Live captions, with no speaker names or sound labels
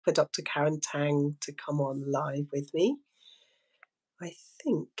for Dr. Karen Tang to come on live with me. I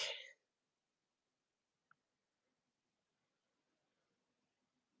think.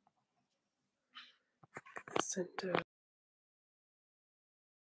 Send her.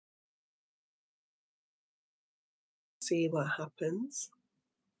 See what happens.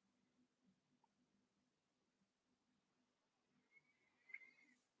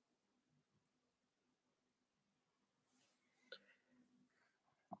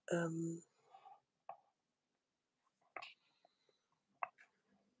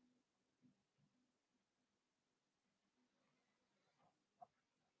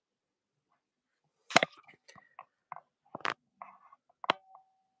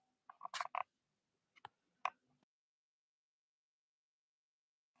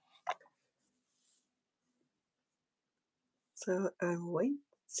 So I'm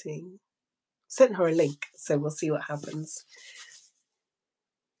waiting. Sent her a link, so we'll see what happens.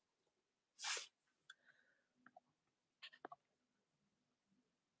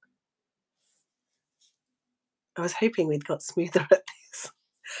 I was hoping we'd got smoother at this.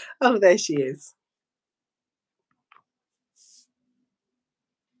 Oh, there she is.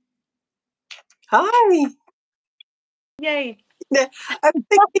 Hi. Yay.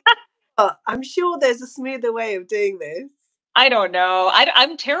 I'm sure there's a smoother way of doing this. I don't know.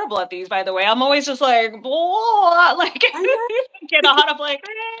 I'm terrible at these, by the way. I'm always just like, whoa, like get on. I'm like,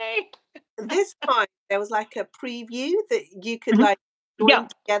 hey. This time there was like a preview that you could like join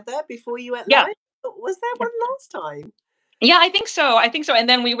together before you went live. Was there one last time? Yeah, I think so. And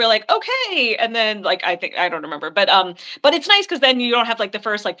then we were like, okay. And then like, I don't remember, but it's nice because then you don't have like the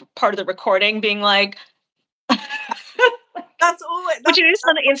first like part of the recording being like, that's always which it is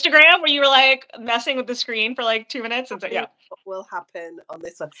on the Instagram where you were like messing with the screen for like 2 minutes. And so, yeah. What will happen on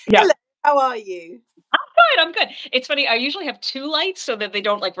this one? Yeah. Hello, how are you? I'm good. It's funny. I usually have 2 lights so that they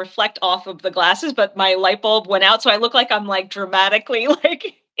don't like reflect off of the glasses, but my light bulb went out. So I look like I'm like dramatically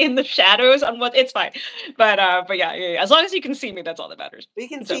like in the shadows on what it's fine. But yeah. As long as you can see me, that's all that matters. We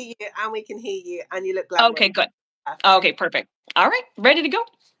can see you and we can hear you and you look glamorous. Okay, good. Okay, perfect. All right. Ready to go?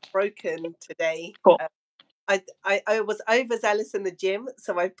 Broken today. Cool. I was overzealous in the gym,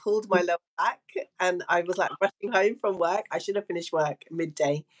 so I pulled my lower back and I was like rushing home from work. I should have finished work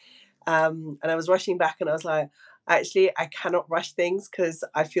midday. And I was rushing back and I was like, actually, I cannot rush things because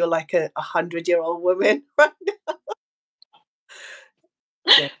I feel like a 100-year-old woman right now.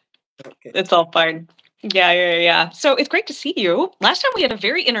 Yeah, it's all fine. Yeah. So it's great to see you. Last time we had a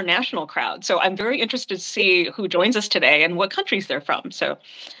very international crowd. So I'm very interested to see who joins us today and what countries they're from. So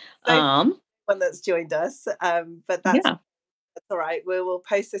one that's joined us. But that's all right. We will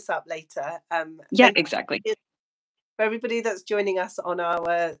post this up later. Yeah, exactly. For everybody that's joining us on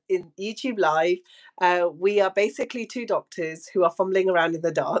our YouTube live, we are basically 2 doctors who are fumbling around in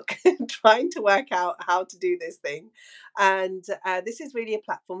the dark trying to work out how to do this thing. And this is really a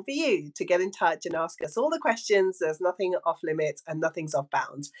platform for you to get in touch and ask us all the questions. There's nothing off limits and nothing's off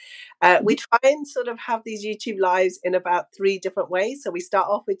bounds. We try and sort of have these YouTube lives in about 3 different ways. So we start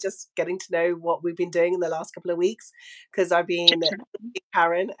off with just getting to know what we've been doing in the last couple of weeks, because I've been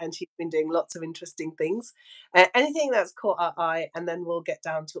Karen and she's been doing lots of interesting things. Anything that's caught our eye, and then we'll get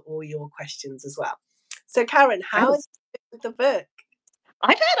down to all your questions as well. So Karen, how is it with the book?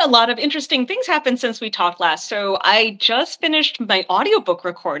 I've had a lot of interesting things happen since we talked last. So I just finished my audiobook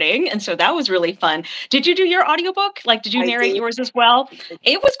recording, and so that was really fun. Did you do your audiobook? Like, did you narrate yours as well?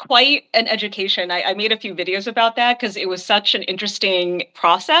 It was quite an education. I made a few videos about that because it was such an interesting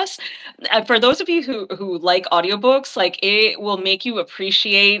process. For those of you who like audiobooks, like it will make you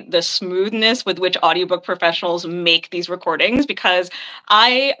appreciate the smoothness with which audiobook professionals make these recordings, because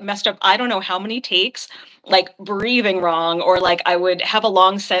I messed up, I don't know how many takes, like breathing wrong, or like I would have a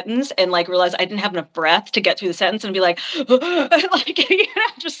long sentence and like realize I didn't have enough breath to get through the sentence and be like, like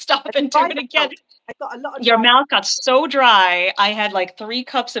just stop and do it again. I got a lot of your mouth got so dry. I had like 3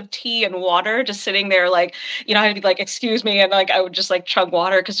 cups of tea and water just sitting there, like, you know, I'd be like, excuse me, and like I would just like chug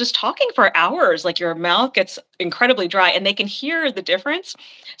water, because just talking for hours, like your mouth gets incredibly dry, and they can hear the difference.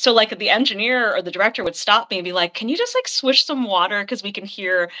 So like the engineer or the director would stop me and be like, can you just like swish some water, because we can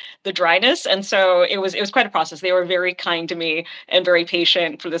hear the dryness. And so it was quite a process. They were very kind to me and very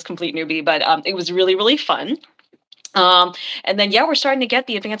patient for this complete newbie, but it was really, really fun. And then, yeah, we're starting to get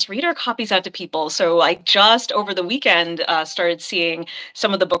the advanced reader copies out to people. So I just over the weekend started seeing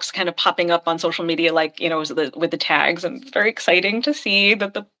some of the books kind of popping up on social media, like, you know, with the tags, and it's very exciting to see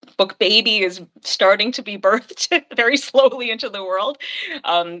that the book baby is starting to be birthed very slowly into the world.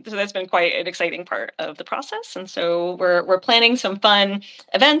 So that's been quite an exciting part of the process. And so we're planning some fun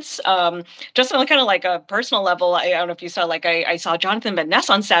events. Just on kind of like a personal level, I don't know if you saw, like I saw Jonathan Van Ness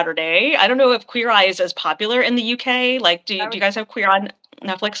on Saturday. I don't know if Queer Eye is as popular in the UK. Like, do you guys have Queer Eye on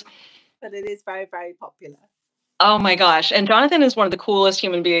Netflix? But it is very, very popular. Oh my gosh. And Jonathan is one of the coolest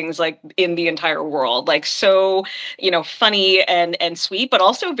human beings like in the entire world. Like so, funny and sweet, but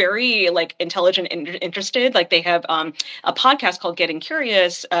also very like intelligent and interested. Like they have a podcast called Getting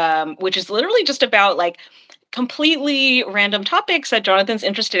Curious, which is literally just about like completely random topics that Jonathan's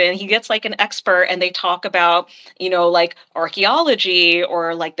interested in. He gets like an expert and they talk about, like archaeology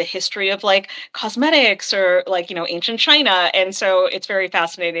or like the history of like cosmetics or like, ancient China. And so it's very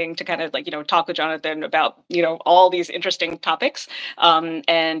fascinating to kind of like, talk with Jonathan about, all these interesting topics.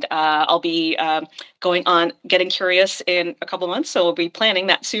 And I'll be going on Getting Curious in a couple of months. So we'll be planning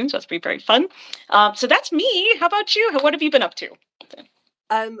that soon. So it's be very fun. So that's me. How about you? What have you been up to?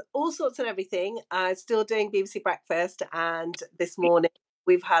 All sorts and everything. Still doing BBC Breakfast, and this morning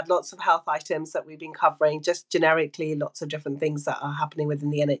we've had lots of health items that we've been covering, just generically, lots of different things that are happening within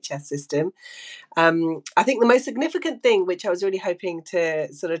the NHS system. I think the most significant thing, which I was really hoping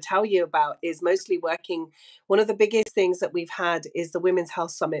to sort of tell you about, is mostly working. One of the biggest things that we've had is the Women's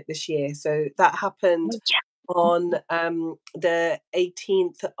Health Summit this year. So that happened on the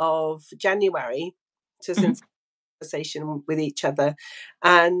 18th of January. So since conversation with each other,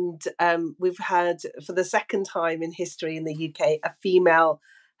 and we've had for the second time in history in the UK a female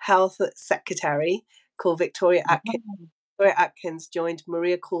health secretary called Victoria Atkins. Victoria Atkins joined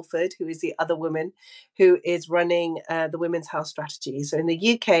Maria Crawford, who is the other woman who is running the Women's Health Strategy. So in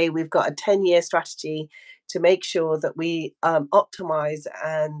the UK, we've got a 10-year strategy to make sure that we optimize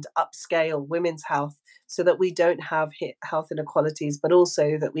and upscale women's health so that we don't have health inequalities, but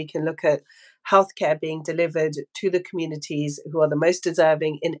also that we can look at healthcare being delivered to the communities who are the most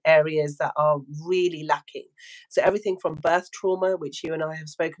deserving in areas that are really lacking. So everything from birth trauma, which you and I have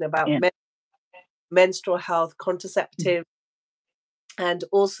spoken about, menstrual health, contraceptive, and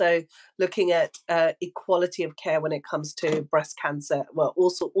also looking at equality of care when it comes to breast cancer. Well,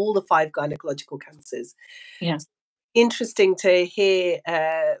 also all the 5 gynecological cancers. Yeah. Interesting to hear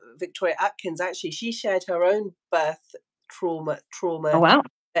Victoria Atkins, actually, she shared her own birth trauma Oh, wow.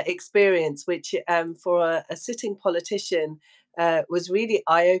 experience, which for a sitting politician was really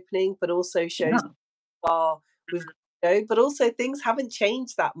eye-opening, but also shows far we've go, but also things haven't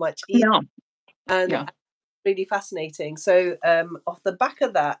changed that much either. No. And really fascinating. So off the back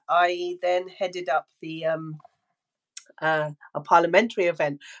of that, I then headed up the a parliamentary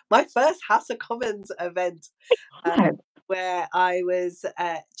event, my first House of Commons event, where I was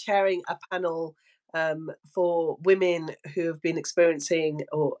chairing a panel for women who have been experiencing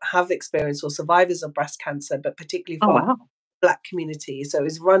or have experienced or survivors of breast cancer, but particularly for Black community. So it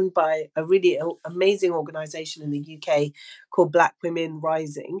was run by a really amazing organisation in the UK called Black Women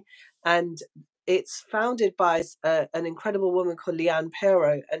Rising, and it's founded by an incredible woman called Leanne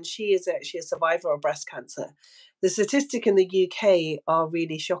Pero, and she is actually a survivor of breast cancer. The statistic in the UK are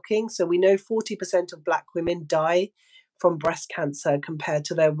really shocking. So we know 40% of Black women die from breast cancer compared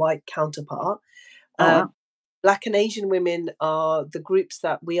to their white counterpart. Black and Asian women are the groups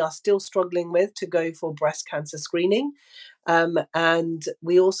that we are still struggling with to go for breast cancer screening. And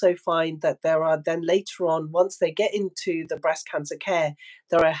we also find that there are then later on, once they get into the breast cancer care,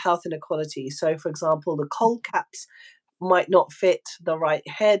 there are health inequalities. So, for example, the cold caps might not fit the right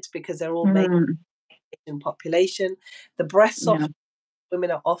head because they're all made in population. The breast soft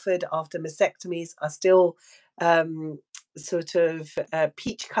women are offered after mastectomies are still sort of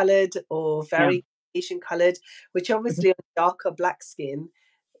peach coloured or very Asian coloured, which obviously on darker Black skin,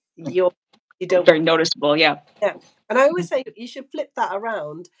 you don't very noticeable. Yeah. And I always say you should flip that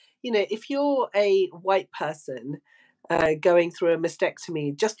around. If you're a white person going through a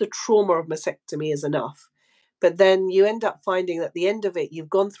mastectomy, just the trauma of mastectomy is enough. But then you end up finding that at the end of it, you've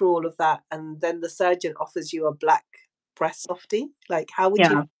gone through all of that, and then the surgeon offers you a Black breast softie. Like, how would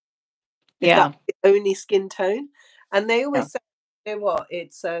you? If that's the only skin tone, and they always say, you know what,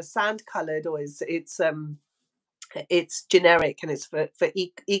 it's sand coloured, or it's generic, and it's for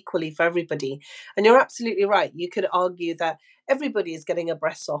equally for everybody. And you're absolutely right. You could argue that everybody is getting a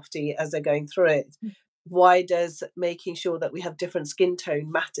breast softie as they're going through it. Why does making sure that we have different skin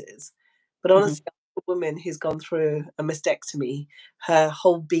tone matters? But honestly, a woman who's gone through a mastectomy, her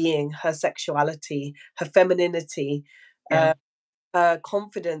whole being, her sexuality, her femininity, her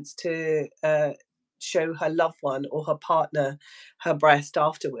confidence to show her loved one or her partner her breast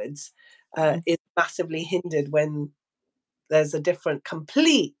afterwards is massively hindered when there's a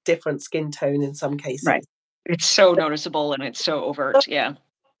complete different skin tone in some Right. cases. It's so noticeable and it's so overt. Yeah.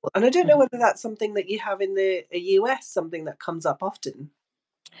 And I don't know Mhm. whether that's something that you have in the US, something that comes up often.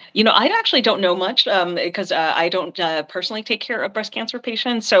 I actually don't know much because I don't personally take care of breast cancer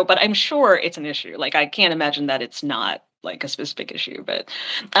patients. So, but I'm sure it's an issue. Like, I can't imagine that it's not like a specific issue. But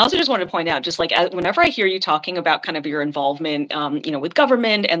I also just want to point out, just like whenever I hear you talking about kind of your involvement, with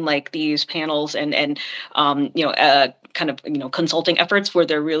government and like these panels and kind of consulting efforts where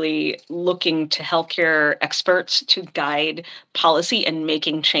they're really looking to healthcare experts to guide policy and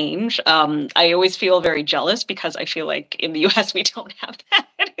making change. I always feel very jealous because I feel like in the US we don't have that.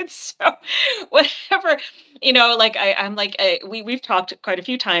 It's so whatever, like I'm like we've talked quite a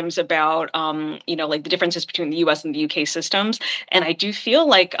few times about like the differences between the US and the UK systems. And I do feel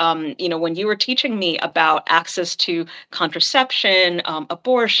like when you were teaching me about access to contraception,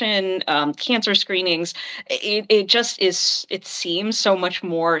 abortion, cancer screenings, it just is, it seems so much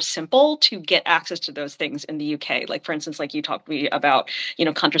more simple to get access to those things in the UK. Like, for instance, like you talked to me about,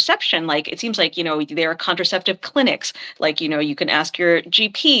 contraception, like it seems like, there are contraceptive clinics, like, you can ask your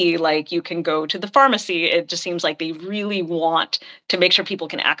GP, like you can go to the pharmacy. It just seems like they really want to make sure people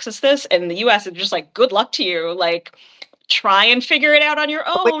can access this. And in the US, it's just like, good luck to you. Like, try and figure it out on your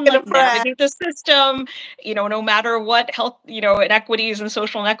We're own, gonna like pray. navigate the system, no matter what health, inequities and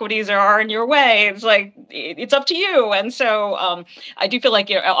social inequities there are in your way. It's like, it's up to you. And so I do feel like,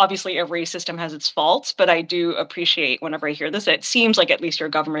 obviously every system has its faults, but I do appreciate whenever I hear this, it seems like at least your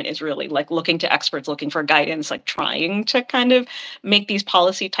government is really like looking to experts, looking for guidance, like trying to kind of make these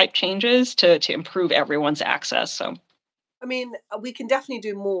policy type changes to improve everyone's access. So, I mean, we can definitely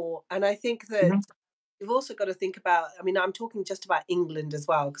do more. And I think that mhm, you've also got to think about, I mean, I'm talking just about England as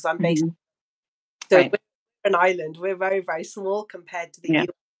well, because I'm based, mhm, so right. we're an island. We're very, very small compared to the Yeah. US,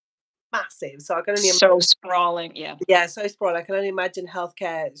 massive. So I can only imagine, So sprawling. Yeah. yeah, so sprawled. I can only imagine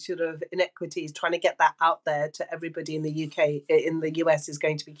healthcare sort of inequities, trying to get that out there to everybody in the UK, in the US is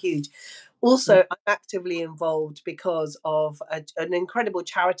going to be huge. Yeah. Also, I'm actively involved because of an incredible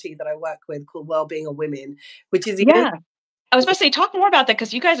charity that I work with called Wellbeing of Women, which is the only, Yeah. I was about to say, talk more about that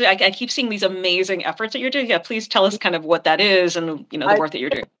because you guys, I keep seeing these amazing efforts that you're doing. Yeah, please tell us kind of what that is and the I'm work that you're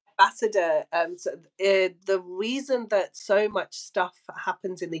doing. ambassador. So, the reason that so much stuff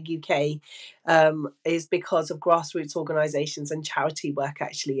happens in the UK is because of grassroots organisations and charity work.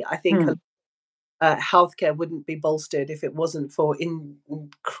 Actually, I think Mm, healthcare wouldn't be bolstered if it wasn't for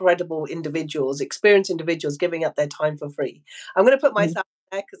incredible individuals, experienced individuals giving up their time for free. I'm going to put mm. myself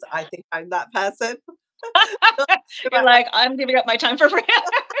there because I think I'm that person. Not You're about that, like, I'm giving up my time for free.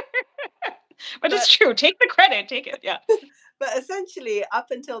 But but it's true. Take the credit. Take it. Yeah. but essentially, up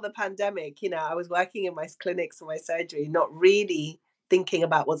until the pandemic, I was working in my clinics and my surgery, not really thinking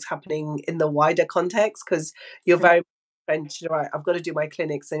about what's happening in the wider context because you're Right. very entrenched, right? I've got to do my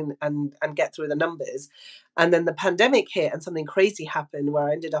clinics and get through the numbers. And then the pandemic hit and something crazy happened where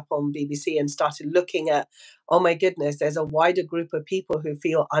I ended up on BBC and started looking at, oh my goodness, there's a wider group of people who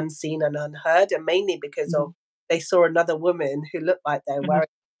feel unseen and unheard, and mainly because of Mhm, they saw another woman who looked like they're mhm, wearing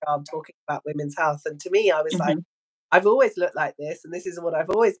a job talking about women's health. And to me, I was like, mhm, I've always looked like this, and this is what I've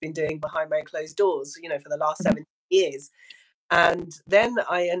always been doing behind my closed doors, for the last mhm, 17 years. And then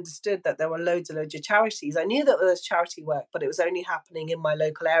I understood that there were loads and loads of charities. I knew that there was charity work, but it was only happening in my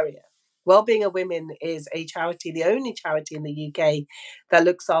local area. Wellbeing of Women is a charity, the only charity in the UK that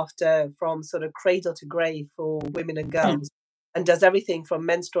looks after from sort of cradle to grave for women and mm, girls and does everything from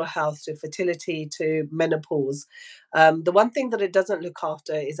menstrual health to fertility to menopause. The one thing that it doesn't look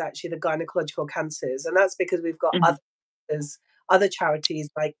after is actually the gynecological cancers. And that's because we've got mhm. other charities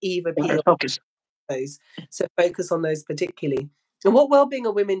like Eva What are P focus? those. So focus on those particularly. And what Wellbeing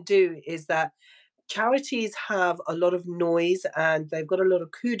of Women do is that charities have a lot of noise and they've got a lot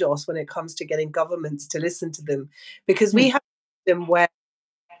of kudos when it comes to getting governments to listen to them, because we Mm, have them where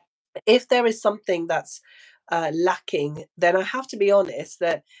if there is something that's lacking, then I have to be honest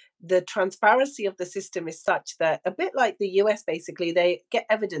that the transparency of the system is such that, a bit like the US, basically, they get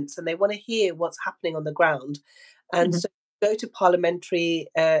evidence and they want to hear what's happening on the ground. And mhm, so go to parliamentary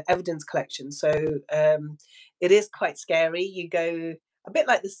evidence collection. So it is quite scary. You go a bit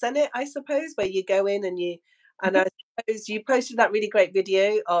like the Senate, I suppose, where you go in and and mhm. I suppose you posted that really great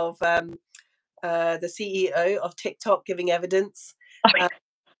video of the CEO of TikTok giving evidence. Uh,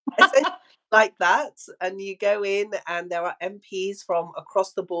 Essentially like that, and you go in and there are MPs from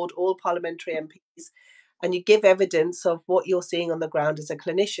across the board, all parliamentary MPs, and you give evidence of what you're seeing on the ground as a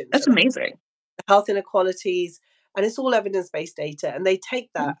clinician. So That's amazing. the health inequalities, and it's all evidence-based data, and they take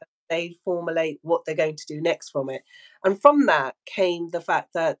Mm, that, they formulate what they're going to do next from it. And from that came the fact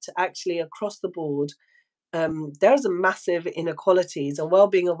that actually across the board, there's a massive inequalities, and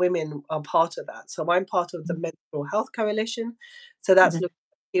well-being of women are part of that. So I'm part of the Menstrual Health Coalition. So that's looking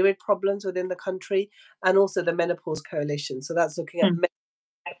at period problems within the country, and also the Menopause Coalition. So that's looking at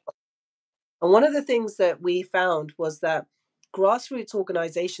and one of the things that we found was that grassroots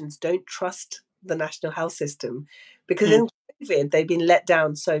organizations don't trust the national health system because in COVID, they've been let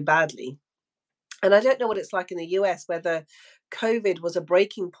down so badly. And I don't know what it's like in the US, whether COVID was a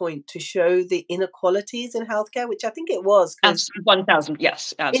breaking point to show the inequalities in healthcare, which I think it was, because 1,000.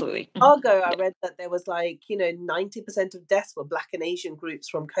 Yes, in absolutely. Chicago, I read that there was 90% of deaths were Black and Asian groups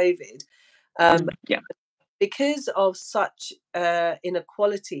from COVID. Yeah. Because of such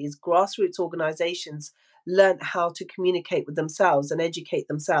inequalities, grassroots organizations learned how to communicate with themselves and educate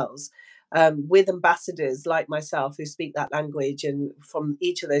themselves with ambassadors like myself who speak that language and from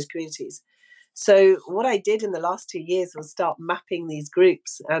each of those communities. So what I did in the last 2 years was start mapping these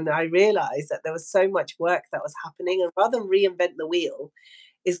groups, and I realized that there was so much work that was happening, and rather than reinvent the wheel,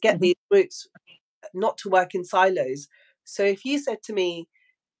 is get these groups not to work in silos. So if you said to me,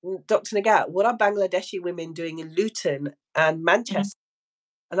 Dr. Nighat, what are Bangladeshi women doing in Luton and Manchester?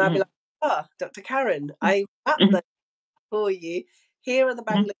 And I'd be like, Dr. Karen, I mapped them for you. Here are the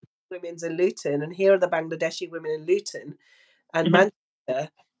Bangladeshi women in Luton, and here are the Bangladeshi women in Luton and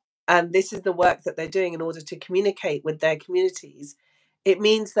Manchester. And this is the work that they're doing in order to communicate with their communities. It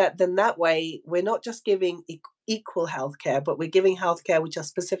means that then that way, we're not just giving equal healthcare, but we're giving healthcare which are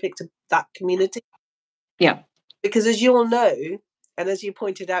specific to that community. Yeah. Because as you all know, and as you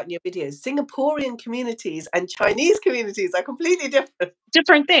pointed out in your videos, Singaporean communities and Chinese communities are completely different.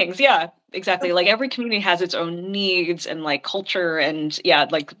 Different things. Yeah, exactly. Like every community has its own needs and like culture and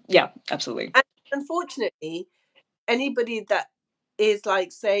absolutely. And unfortunately, anybody that is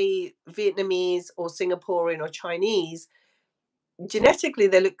like, say, Vietnamese or Singaporean or Chinese, genetically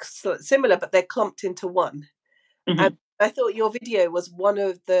they look similar, but they're clumped into one. And I thought your video was one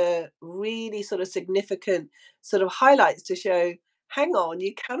of the really sort of significant sort of highlights to show, hang on,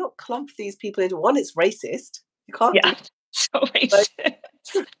 you cannot clump these people into one. It's racist. You can't do so racist.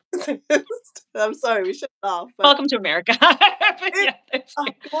 I'm sorry, we should laugh. But Welcome to America. oh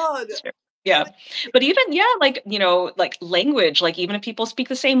God. Yeah. But even, like, like language, like even if people speak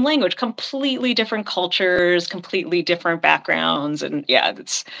the same language, completely different cultures, completely different backgrounds. And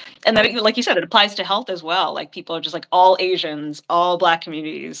and then, like you said, it applies to health as well. Like people are just like all Asians, all Black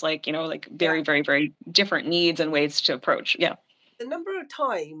communities, like, like very, very, very different needs and ways to approach. Yeah. The number of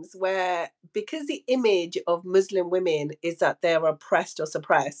times where, because the image of Muslim women is that they're oppressed or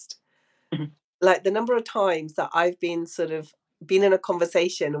suppressed, like the number of times that I've been in a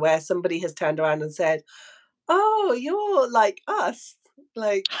conversation where somebody has turned around and said, oh, you're like us.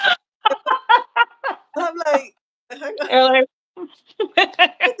 Like, I'm like, hang on.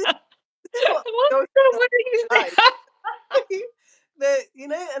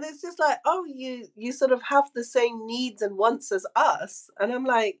 And it's just like, oh, you sort of have the same needs and wants as us. And I'm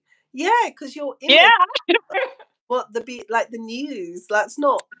like, yeah, because your image, like the news, that's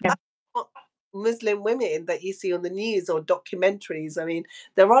not Muslim women that you see on the news or documentaries. I mean,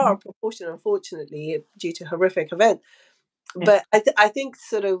 there are a proportion, unfortunately, due to horrific events. But I think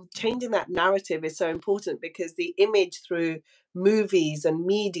sort of changing that narrative is so important, because the image through movies and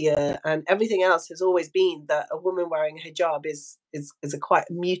media and everything else has always been that a woman wearing a hijab is a quite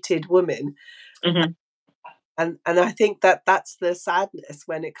muted woman. And I think that that's the sadness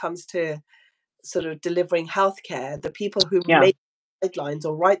when it comes to sort of delivering healthcare. The people who make guidelines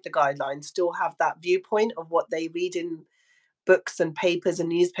or write the guidelines still have that viewpoint of what they read in books and papers and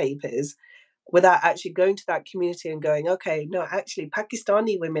newspapers, without actually going to that community and going, okay, no, actually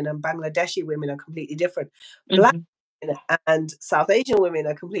Pakistani women and Bangladeshi women are completely different. Black women and South Asian women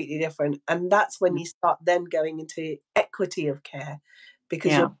are completely different. And that's when you start then going into equity of care,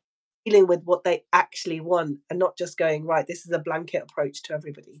 because you're dealing with what they actually want and not just going, right, this is a blanket approach to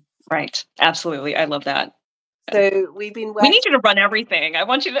everybody. Right. Absolutely. I love that. So we need you to run everything. I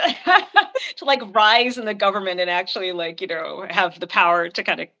want you to to like rise in the government and actually like, have the power to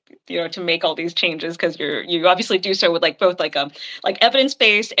kind of, to make all these changes, because you obviously do so with like both like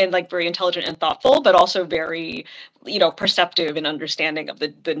evidence-based and like very intelligent and thoughtful, but also very, perceptive and understanding of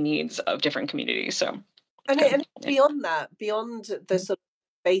the needs of different communities. So and beyond that, beyond the sort of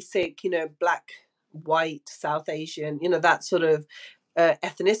basic, Black, white, South Asian, that sort of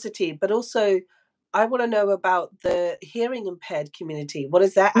ethnicity, but also I want to know about the hearing impaired community. What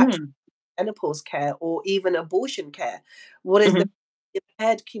is their access to menopause care or even abortion care? What is the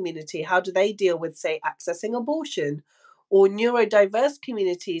impaired community? How do they deal with, say, accessing abortion? Or neurodiverse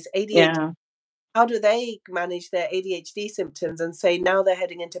communities, ADHD, how do they manage their ADHD symptoms and say now they're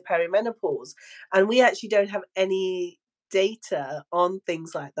heading into perimenopause? And we actually don't have any data on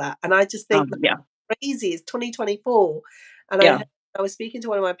things like that. And I just think Yeah. that's crazy. It's 2024. And Yeah. I was speaking to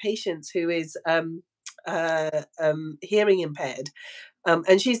one of my patients who is hearing impaired.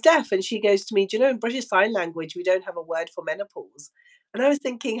 And she's deaf, and she goes to me, "Do you know, in British Sign Language, we don't have a word for menopause?" And I was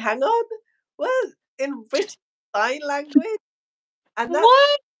thinking, hang on, what? In British Sign Language? And that's,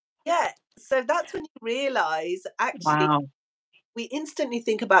 What? yeah. So that's when you realize actually Wow. we instantly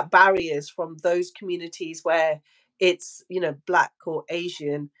think about barriers from those communities where it's, Black or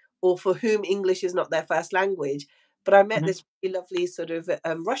Asian, or for whom English is not their first language. But I met Mhm. this really lovely sort of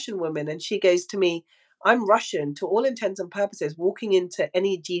Russian woman, and she goes to me, "I'm Russian to all intents and purposes. Walking into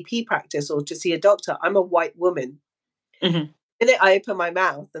any GP practice or to see a doctor, I'm a white woman. Mhm. The minute I open my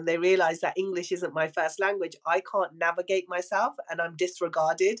mouth and they realize that English isn't my first language, I can't navigate myself and I'm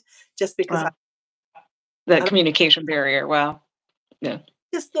disregarded just because Wow. The and communication barrier. Wow. Yeah. I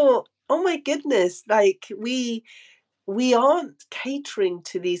just thought, oh my goodness, like we aren't catering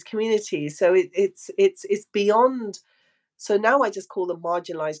to these communities. So it's beyond. So now I just call them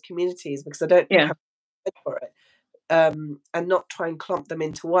marginalized communities because I don't Yeah. have a word for it, and not try and clump them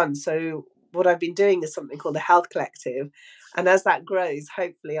into one. So what I've been doing is something called the Health Collective, and as that grows,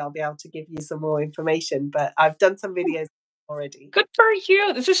 hopefully I'll be able to give you some more information. But I've done some videos already. Good for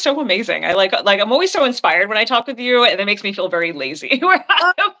you. This is so amazing. I like I'm always so inspired when I talk with you, and it makes me feel very lazy. Where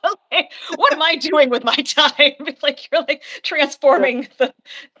Oh, I'm like, what am I doing with my time? Like you're like no, transforming the,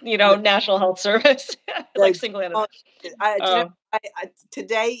 no, National Health Service, no, like single-handed. do you know, Oh,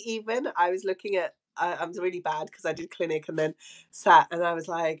 today even I was looking at. I was really bad because I did clinic and then sat and I was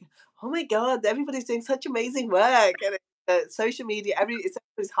like, "Oh my god, everybody's doing such amazing work!" And social media, it's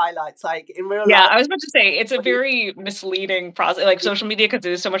everybody's highlights. Like in real yeah. life, I was about to say it's a everybody- very misleading process, like social media, because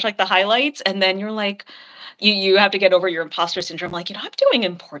there's so much like the highlights, and then you're like, you have to get over your imposter syndrome. Like, I'm doing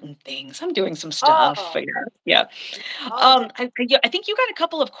important things. I'm doing some stuff. oh, Yeah. oh, no, Yeah, I think you got a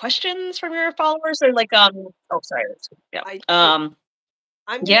couple of questions from your followers, or like, oh, sorry. Yeah. I do.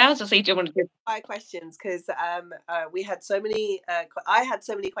 I'm going to Yeah. So say, do you want to give? fire questions because we had so many. I had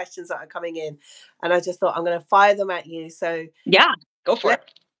so many questions that are coming in, and I just thought I'm going to fire them at you. So Yeah, go for let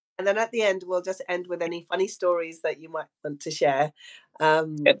it. and then at the end we'll just end with any funny stories that you might want to share.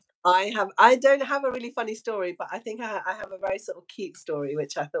 Good. I don't have a really funny story, but I think I have a very sort of cute story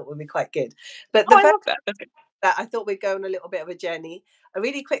which I thought would be quite good. But Oh, the I first love that. That's good. that I thought we'd go on a little bit of a journey. A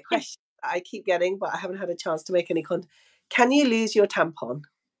really quick Yeah. question that I keep getting, but I haven't had a chance to make any content. Can you lose your tampon?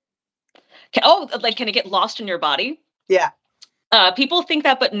 Oh, like, can it get lost in your body? Yeah. People think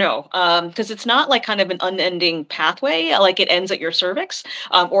that, but no, because it's not like kind of an unending pathway. Like it ends at your cervix,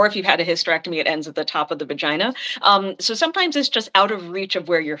 or if you've had a hysterectomy, it ends at the top of the vagina. So sometimes it's just out of reach of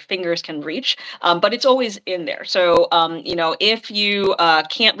where your fingers can reach, but it's always in there. So if you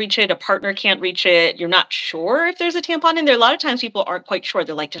can't reach it, a partner can't reach it, you're not sure if there's a tampon in there. A lot of times people aren't quite sure.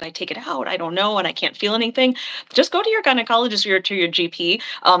 They're like, "Did I take it out? I don't know, and I can't feel anything." Just go to your gynecologist or to your GP.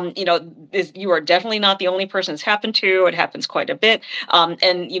 You are definitely not the only person it's happened to. It happens quite a bit.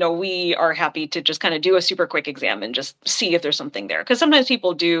 And we are happy to just kind of do a super quick exam and just see if there's something there. Because sometimes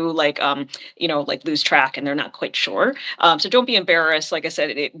people do like lose track and they're not quite sure. So don't be embarrassed. Like I said,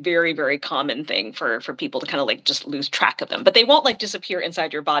 it very, very common thing for people to kind of like just lose track of them, but they won't like disappear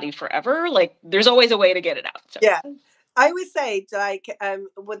inside your body forever. Like there's always a way to get it out. So. Yeah. I always say, like,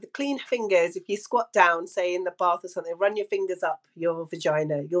 with the clean fingers, if you squat down, say in the bath or something, run your fingers up your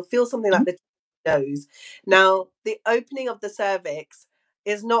vagina. You'll feel something like the nose. Now, the opening of the cervix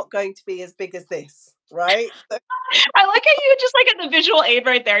is not going to be as big as this, right? So, I like how you just like at the visual aid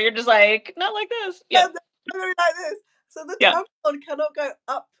right there. You're just like, not like this. yeah, Yeah. it's gonna be like this. So the Yeah. tampon cannot go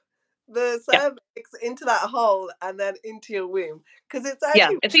up the Yeah. cervix into that hole and then into your womb because it's Yeah,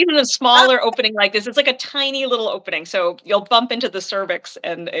 actually it's even a smaller opening like this. It's like a tiny little opening. So you'll bump into the cervix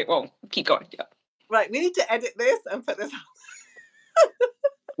and it won't keep going. Yeah. right. We need to edit this and put this.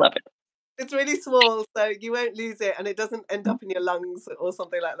 Love it. It's really small, so you won't lose it, and it doesn't end up in your lungs or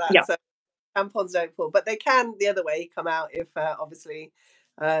something like that. Yeah. So tampons don't fall, but they can the other way come out if obviously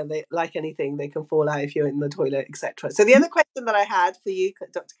they, like anything, they can fall out if you're in the toilet, etc. So the other question that I had for you,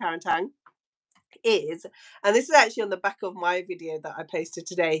 Dr. Karen Tang, is, and this is actually on the back of my video that I posted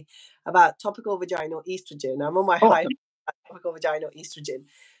today about topical vaginal estrogen. I'm on my high Awesome. topical vaginal estrogen. Mhm.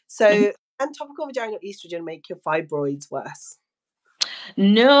 So, can topical vaginal estrogen make your fibroids worse?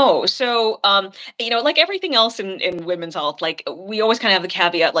 No. So, like everything else in women's health, like we always kind of have the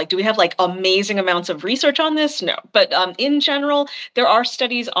caveat, like, do we have like amazing amounts of research on this? No. But in general, there are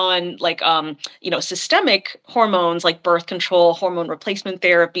studies on like, systemic hormones like birth control, hormone replacement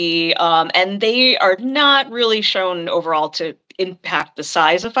therapy, and they are not really shown overall to impact the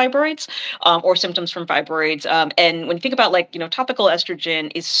size of fibroids or symptoms from fibroids. And when you think about like, topical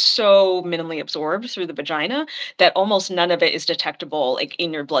estrogen is so minimally absorbed through the vagina that almost none of it is detectable like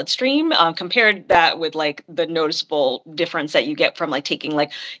in your bloodstream. Compared that with like the noticeable difference that you get from like taking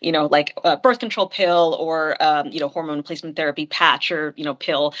like, like a birth control pill or, hormone replacement therapy patch or,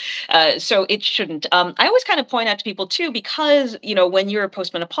 pill. So it shouldn't. I always kind of point out to people too, because, when you're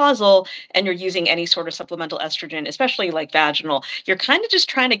postmenopausal and you're using any sort of supplemental estrogen, especially like vaginal, you're kind of just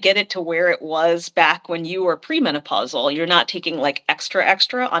trying to get it to where it was back when you were premenopausal. You're not taking like extra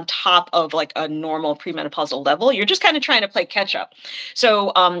on top of like a normal premenopausal level. You're just kind of trying to play catch up.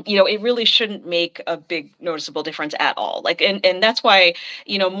 So, it really shouldn't make a big noticeable difference at all. Like, and that's why,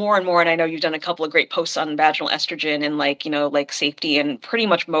 more and more, and I know you've done a couple of great posts on vaginal estrogen and like, like safety, and pretty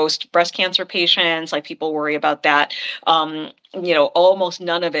much most breast cancer patients, like people worry about that. Almost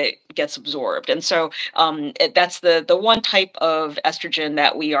none of it gets absorbed. And so that's the one type of estrogen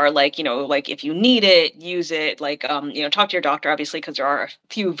that we are like, like if you need it, use it, like, talk to your doctor, obviously, because there are a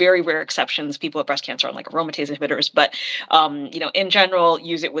few very rare exceptions, people with breast cancer on like aromatase inhibitors, but, in general,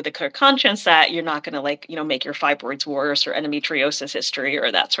 use it with a clear conscience that you're not going to like, make your fibroids worse or endometriosis history or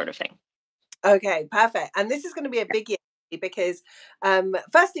that sort of thing. Okay, perfect. And this is going to be a biggie because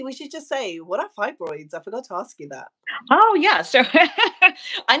firstly, we should just say, what are fibroids? I forgot to ask you that. Oh, yeah. So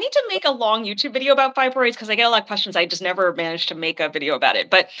I need to make a long YouTube video about fibroids because I get a lot of questions. I just never managed to make a video about it.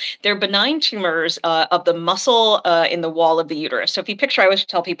 But they're benign tumors of the muscle in the wall of the uterus. So if you picture, I always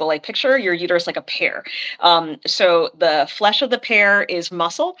tell people, like, picture your uterus like a pear. So the flesh of the pear is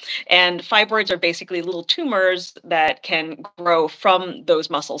muscle, and fibroids are basically little tumors that can grow from those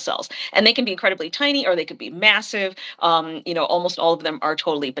muscle cells. And they can be incredibly tiny or they could be massive. Almost all of them are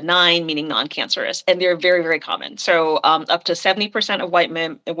totally benign, meaning non-cancerous, and they're very, very common. So up to 70% of white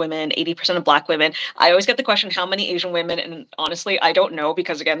women, 80% of Black women. I always get the question, how many Asian women? And honestly, I don't know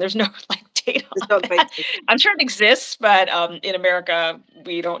because, again, there's no like data on that. I'm sure it exists, but in America,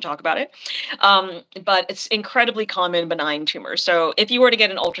 we don't talk about it. But it's incredibly common benign tumors. So if you were to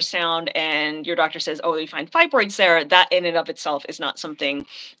get an ultrasound and your doctor says, oh, you find fibroids there, that in and of itself is not something,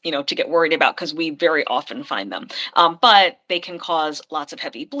 to get worried about because we very often find them. But they can cause lots of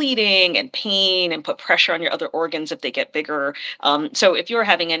heavy bleeding and pain and put pressure on your other organs if they get bigger. So if you're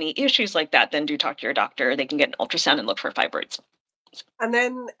having any issues like that, then do talk to your doctor. They can get an ultrasound and look for fibroids. And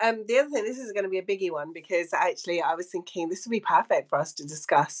then the other thing, this is going to be a biggie one because actually I was thinking this would be perfect for us to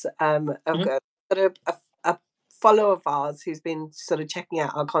discuss. I've got a follower of ours who's been sort of checking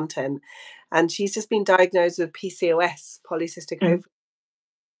out our content, and she's just been diagnosed with PCOS, polycystic ovary,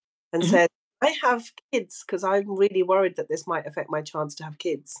 and said, I have kids because I'm really worried that this might affect my chance to have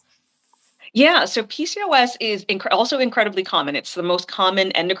kids. Yeah, so PCOS is also incredibly common. It's the most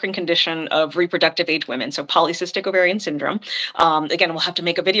common endocrine condition of reproductive age women. So polycystic ovarian syndrome. Again, we'll have to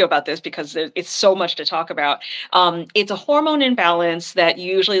make a video about this because it's so much to talk about. It's a hormone imbalance that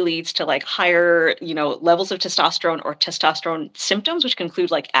usually leads to like higher, levels of testosterone or testosterone symptoms, which can include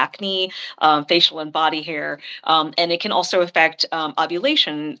like acne, facial and body hair. And it can also affect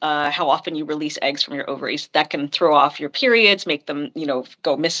ovulation, how often you release eggs from your ovaries. That can throw off your periods, make them,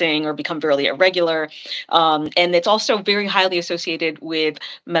 go missing or become very irregular. And it's also very highly associated with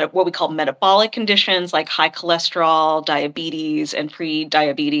what we call metabolic conditions like high cholesterol, diabetes, and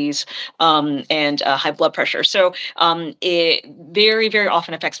pre-diabetes, and high blood pressure. So it very, very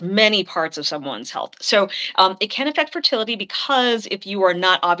often affects many parts of someone's health. So it can affect fertility because if you are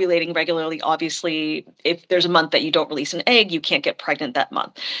not ovulating regularly, obviously, if there's a month that you don't release an egg, you can't get pregnant that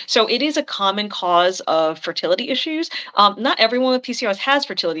month. So it is a common cause of fertility issues. Not everyone with PCOS has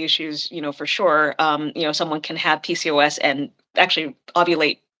fertility issues, for sure. Someone can have PCOS and actually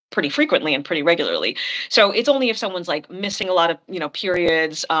ovulate pretty frequently and pretty regularly. So it's only if someone's like missing a lot of,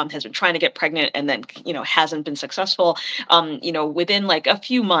 periods, has been trying to get pregnant and then, hasn't been successful, within like a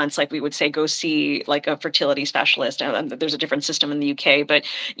few months, like we would say, go see like a fertility specialist. And there's a different system in the UK, but,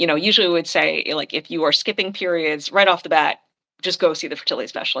 usually we would say like, if you are skipping periods right off the bat, just go see the fertility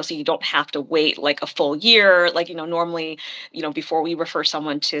specialist. So you don't have to wait like a full year. Like, normally, before we refer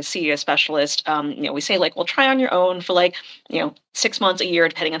someone to see a specialist, we say like, well, try on your own for like, 6 months, a year,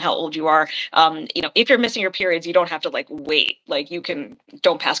 depending on how old you are. If you're missing your periods, you don't have to like wait. Like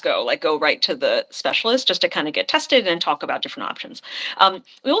don't pass go, like go right to the specialist just to kind of get tested and talk about different options.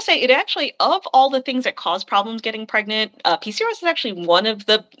 We will say it actually, of all the things that cause problems getting pregnant, PCOS is actually one of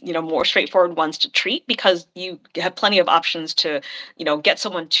the, more straightforward ones to treat because you have plenty of options to, get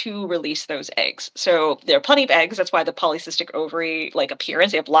someone to release those eggs. So there are plenty of eggs. That's why the polycystic ovary like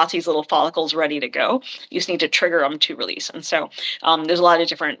appearance, they have lots of these little follicles ready to go. You just need to trigger them to release. And so there's a lot of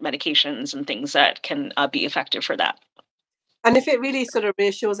different medications and things that can be effective for that. And if it really sort of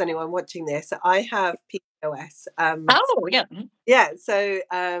reassures anyone watching this, I have PCOS. Oh, yeah. Yeah, so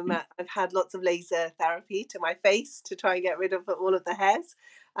I've had lots of laser therapy to my face to try and get rid of all of the hairs.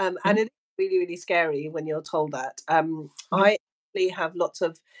 And it's really, really scary when you're told that. I actually have lots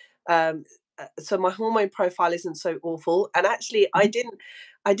of, so my hormone profile isn't so awful. And actually, I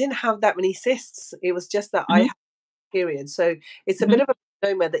didn't have that many cysts. It was just that I had periods. So it's a bit of a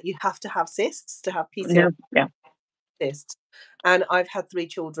misnomer that you have to have cysts to have PCOS. Yeah. Cysts. And I've had 3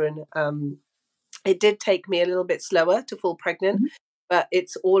 children. It did take me a little bit slower to fall pregnant, but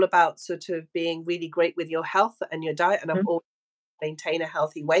it's all about sort of being really great with your health and your diet. And I've always maintained a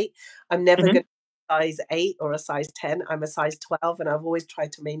healthy weight. I'm never going to be a size 8 or a size 10. I'm a size 12, and I've always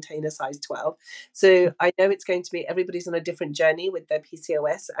tried to maintain a size 12. So I know it's going to be, everybody's on a different journey with their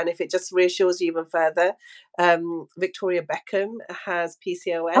PCOS. And if it just reassures you even further, Victoria Beckham has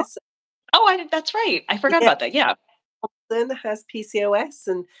PCOS. That's right. I forgot about that. Yeah. Has PCOS,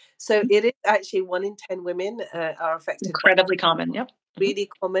 and so it is actually 1 in 10 women are affected. Incredibly common. Yep. Really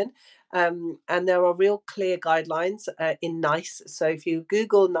common, and there are real clear guidelines in NICE. So if you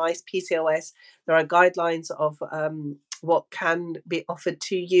Google NICE PCOS, there are guidelines of what can be offered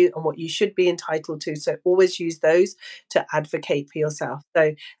to you and what you should be entitled to. So always use those to advocate for yourself.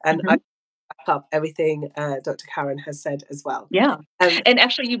 So, and I back up everything Dr. Karen has said as well. Yeah. And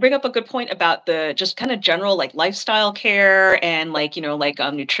actually you bring up a good point about the just kind of general like lifestyle care and like,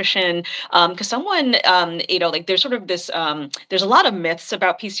 nutrition. Cause someone, like there's sort of this, there's a lot of myths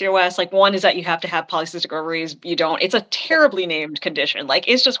about PCOS. Like one is that you have to have polycystic ovaries. You don't. It's a terribly named condition. Like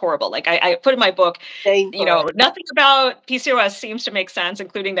it's just horrible. Like I put in my book, nothing about PCOS seems to make sense,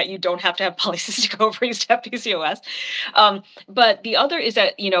 including that you don't have to have polycystic ovaries to have PCOS. But the other is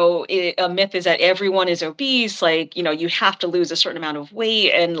that, a myth is that everyone is obese, like, you have to lose a certain amount of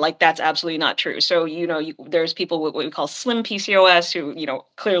weight, and like that's absolutely not true. So, there's people with what we call slim PCOS who,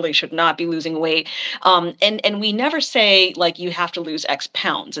 clearly should not be losing weight. And we never say like you have to lose X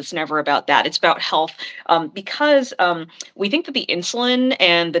pounds. It's never about that. It's about health, because we think that the insulin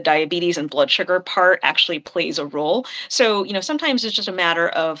and the diabetes and blood sugar part actually plays a role. So, sometimes it's just a matter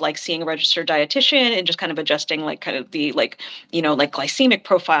of like seeing a registered dietitian and just kind of adjusting like kind of the like glycemic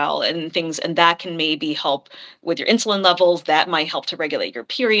profile and things, and that can maybe help with your insulin levels. That might help to regulate your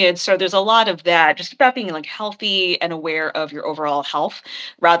period. So there's a lot of that, just about being like healthy and aware of your overall health,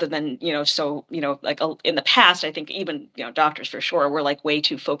 rather than like in the past, I think even doctors for sure were like way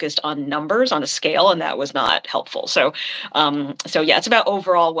too focused on numbers on a scale, and that was not helpful. So yeah, it's about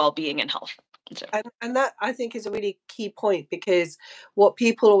overall well-being and health. So. And that I think is a really key point, because what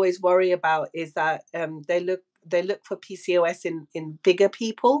people always worry about is that they look for PCOS in bigger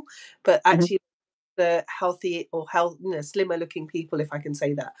people, but actually the healthy or slimmer looking people, if I can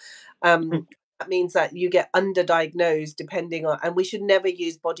say that. That means that you get underdiagnosed depending on, and we should never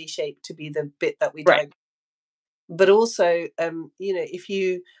use body shape to be the bit that we diagnose. But also, if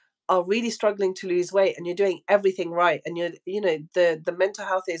you are really struggling to lose weight and you're doing everything right, and the mental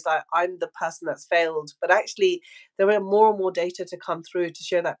health is like, I'm the person that's failed, but actually there are more and more data to come through to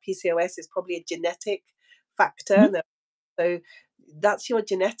show that PCOS is probably a genetic factor. So that's your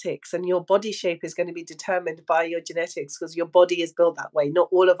genetics, and your body shape is going to be determined by your genetics, because your body is built that way. Not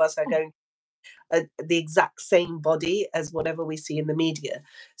all of us are going the exact same body as whatever we see in the media.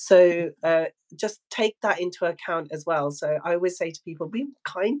 So just take that into account as well. So I always say to people, be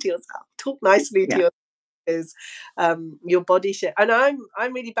kind to yourself, talk nicely to yourself, because your body shape. And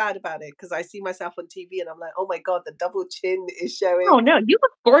I'm really bad about it, because I see myself on TV and I'm like, oh my God, the double chin is showing. Oh no, you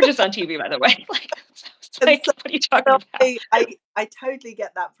look gorgeous on TV, by the way. Like, what are you talking about? I totally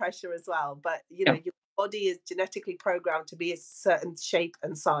get that pressure as well, but your body is genetically programmed to be a certain shape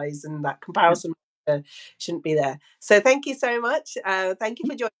and size, and that comparison shouldn't be there. So thank you so much. Thank you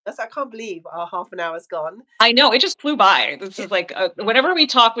for joining us. I can't believe our half an hour's gone. I know, it just flew by. This is like whenever we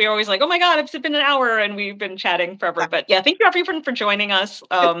talk, we're always like, oh my God, it's been an hour and we've been chatting forever. But yeah, thank you everyone for joining us.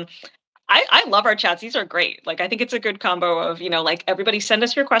 I love our chats. These are great. Like, I think it's a good combo of, like everybody send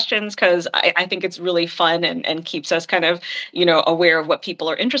us your questions because I think it's really fun and keeps us kind of, aware of what people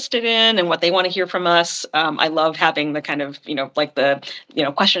are interested in and what they want to hear from us. I love having the kind of, like the,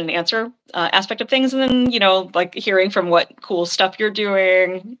 question and answer aspect of things. And then, like hearing from what cool stuff you're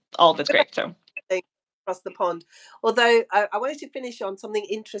doing. All of it's great. So. Across the pond. Although I wanted to finish on something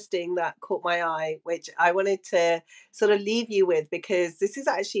interesting that caught my eye, which I wanted to sort of leave you with, because this is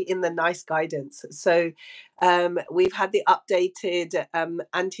actually in the NICE guidance. So we've had the updated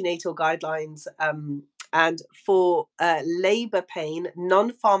antenatal guidelines, and for labor pain,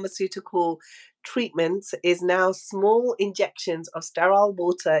 non-pharmaceutical treatments is now small injections of sterile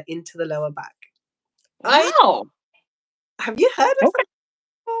water into the lower back. Wow. Have you heard of that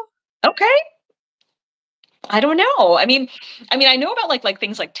before? Okay. I don't know. I mean, I know about like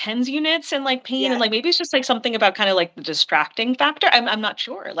things like TENS units and like pain, and like maybe it's just like something about kind of like the distracting factor. I'm not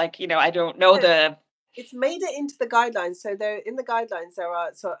sure. Like, I don't know the. It's made it into the guidelines. So there in the guidelines there are.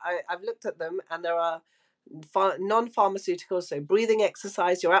 So I've looked at them, and there are non-pharmaceuticals. So breathing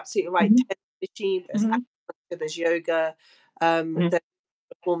exercise. You're absolutely right. Mhm. TENS machine. There's Mhm. acupuncture, there's yoga. Mhm. There's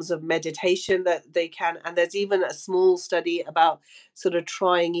forms of meditation that they can, and there's even a small study about sort of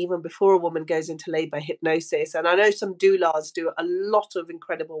trying, even before a woman goes into labor, hypnosis. And I know some doulas do a lot of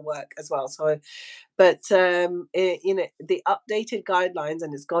incredible work as well. So but the updated guidelines,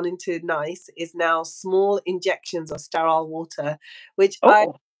 and it's gone into NICE, is now small injections of sterile water, which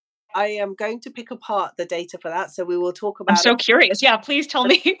Oh, I am going to pick apart the data for that, so we will talk I'm about so it. curious. Yeah, please tell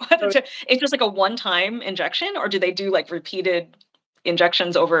me whether it's just like a one-time injection, or do they do like repeated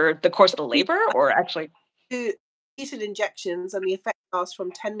injections over the course of the labor, or actually? Repeated injections, and the effect lasts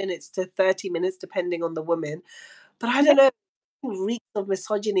from 10 minutes to 30 minutes depending on the woman. But I don't know, reeks of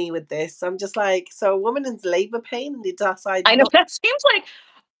misogyny with this. I'm just like, so a woman in labor pain and they decide I know not that seems like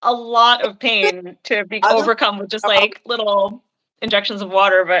a lot of pain to be other overcome with just like little injections of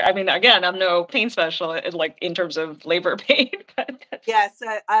water. But I mean, again, I'm no pain specialist, like in terms of labor pain. yeah, so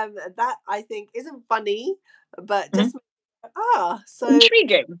that I think isn't funny, but Mhm. just so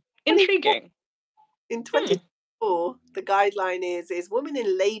Intriguing. 24 Intriguing. in Hmm. 2024 the guideline is women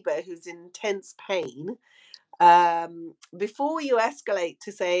in labor who's in intense pain. Before you escalate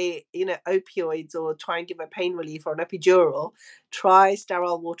to say, opioids or try and give her pain relief or an epidural, try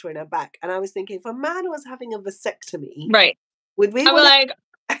sterile water in her back. And I was thinking, if a man was having a vasectomy, Right. would we I'm want like,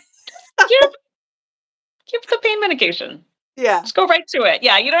 give the pain medication. to? Yeah, Just go right to it.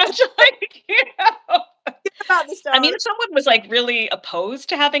 Yeah, you don't have to like. about the I mean, sterile. if someone was like really opposed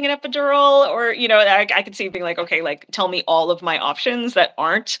to having an epidural, or I could see being like, okay, like tell me all of my options that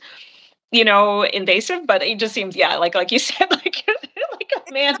aren't, invasive. But it just seems, yeah, like you said, like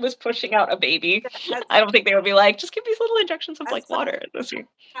a man was pushing out a baby. I don't think they would be like, just give these little injections of As like water. This year.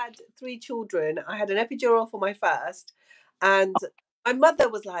 I had 3 children, I had an epidural for my first, and my mother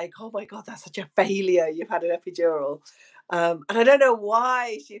was like, "Oh my god, that's such a failure! You've had an epidural," and I don't know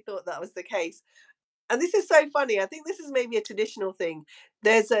why she thought that was the case. And this is so funny. I think this is maybe a traditional thing.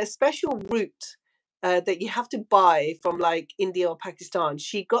 There's a special route that you have to buy from like India or Pakistan.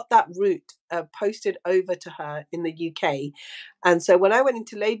 She got that route posted over to her in the UK. And so when I went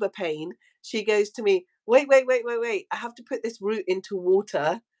into labor pain, she goes to me, wait, wait, wait, wait, wait. I have to put this root into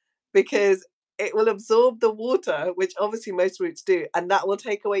water because it will absorb the water, which obviously most roots do, and that will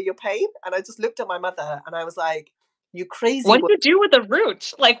take away your pain. And I just looked at my mother and I was like, you crazy What do woman. you do with the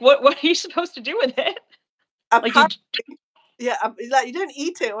roots? Like, what are you supposed to do with it? Like Apparently, yeah, like you don't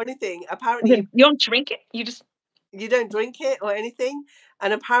eat it or anything. Apparently, you don't drink it. You just. you don't drink it or anything.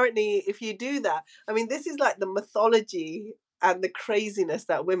 And apparently, if you do that, I mean, this is like the mythology and the craziness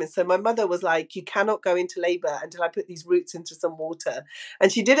that women. So my mother was like, "You cannot go into labor until I put these roots into some water,"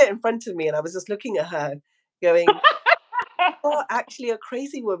 and she did it in front of me, and I was just looking at her, going, "Oh, actually, a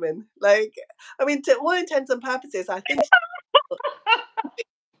crazy woman." Like, I mean, to all intents and purposes, I think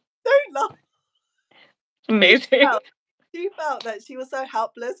don't laugh. Amazing. She felt that she was so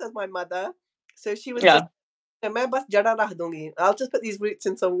helpless as my mother, so she was just Yeah. मैं बस जड़ा रख दूँगी. I'll just put these roots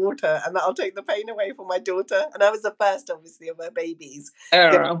in some water and that'll take the pain away from my daughter. And I was the first, obviously, of her babies. I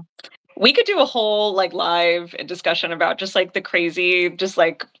don't know. We could do a whole like live discussion about just like the crazy, just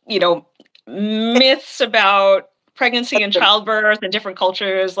like, myths about pregnancy and childbirth in different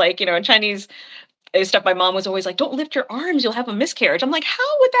cultures. Like, in Chinese stuff, my mom was always like, don't lift your arms, you'll have a miscarriage. I'm like,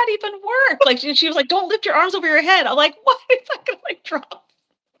 how would that even work? Like, she was like, don't lift your arms over your head. I'm like, what? Is that gonna like drop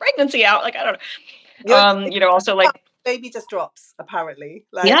pregnancy out? Like, I don't know. Your Also like, baby just drops, apparently.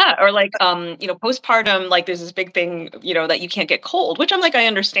 Like, yeah, or like postpartum, like there's this big thing, that you can't get cold, which I'm like, I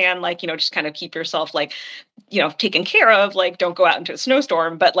understand, like, just kind of keep yourself like taken care of, like don't go out into a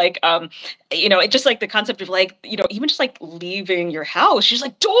snowstorm. But like, it just like the concept of like, even just like leaving your house, she's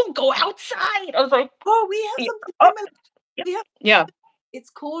like, don't go outside. I was like, oh, we have something oh, similar. yeah. We have, Yeah. it's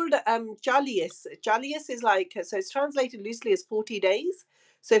called Jallius. Jallius is like, so it's translated loosely as 40 days.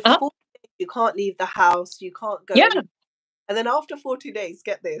 So for 40 days, you can't leave the house, you can't go Yeah. anywhere. And then after 40 days,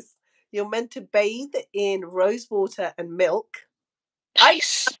 get this, you're meant to bathe in rose water and milk.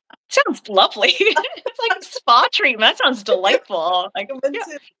 Nice. Sounds lovely. It's like a spa treatment. That sounds delightful. Like, You're meant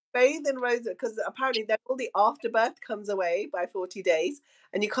to bathe in rose because apparently then all the afterbirth comes away by 40 days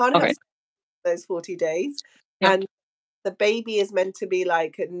and you can't have okay. those 40 days. Yeah. And the baby is meant to be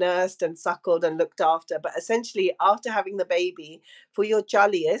like nursed and suckled and looked after. But essentially, after having the baby, for your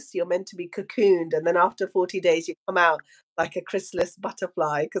jolliest, you're meant to be cocooned. And then after 40 days, you come out like a chrysalis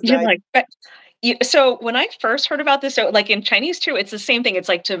butterfly. Because You're now, like, so when I first heard about this, so like in Chinese too, it's the same thing. It's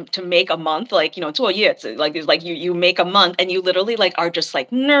like to make a month, like, it's like you make a month and you literally like are just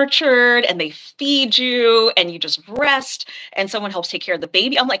like nurtured and they feed you and you just rest and someone helps take care of the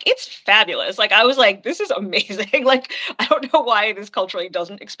baby. I'm like, it's fabulous. Like, I was like, this is amazing. Like, I don't know why this culturally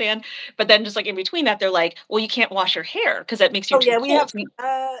doesn't expand. But then just like in between that, they're like, well, you can't wash your hair because that makes you oh too yeah, we have, cold.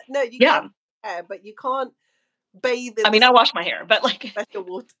 no, you Yeah. can hair, but you can't bathe I in mean, this I wash my hair, but like, special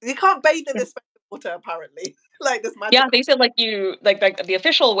water. You can't bathe in this special water, apparently. Like this yeah, magical. they said like you like the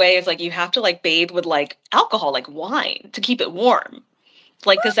official way is like you have to like bathe with like alcohol, like wine, to keep it warm.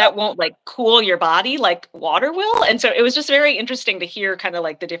 Like, because that won't like cool your body like water will. And so it was just very interesting to hear kind of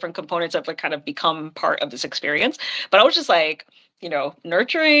like the different components of like kind of become part of this experience. But I was just like,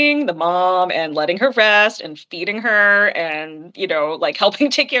 nurturing the mom and letting her rest and feeding her and, like helping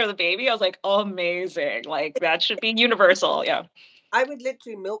take care of the baby. I was like, amazing. Like that should be universal. Yeah. I would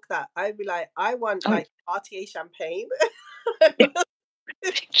literally milk that. I'd be like, I want Oh, like RTA champagne.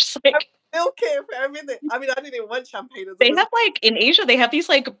 just like Milk it for everything. I mean, I didn't even want champagne as a they result. have like in Asia, they have these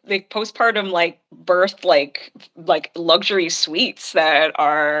like postpartum like birth like luxury suites that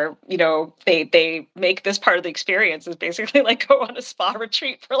are, they make this part of the experience is basically like go on a spa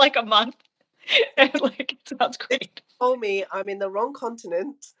retreat for like a month. And like it sounds It great. told me I'm in the wrong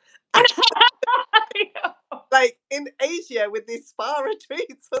continent. I know. Like in Asia with these spa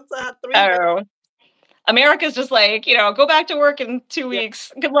retreats. Once I had 3 days. Oh, America's just like, go back to work in 2 Yeah.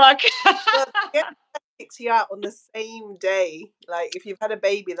 weeks. Good luck. Well, yeah, kicks you out on the same day. Like if you've had a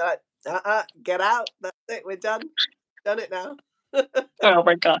baby, they're like, get out. That's it. We're done. Done it now. Oh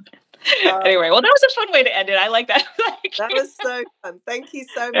my God. um, Anyway, well, that was a fun way to end it. I like that. that was so fun. Thank you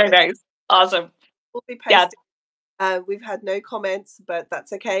so Very much. nice. Awesome. We'll be Yeah. posting. We've had no comments, but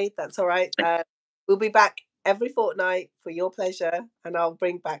that's okay. That's all right. We'll be back every fortnight for your pleasure, and I'll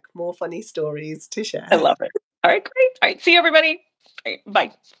bring back more funny stories to share. I love it. All right, great. All right. See you, everybody. All right,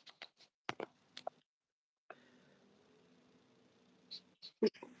 bye.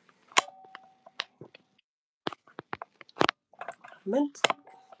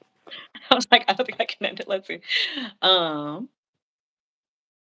 I was like, I don't think I can end it. Let's see.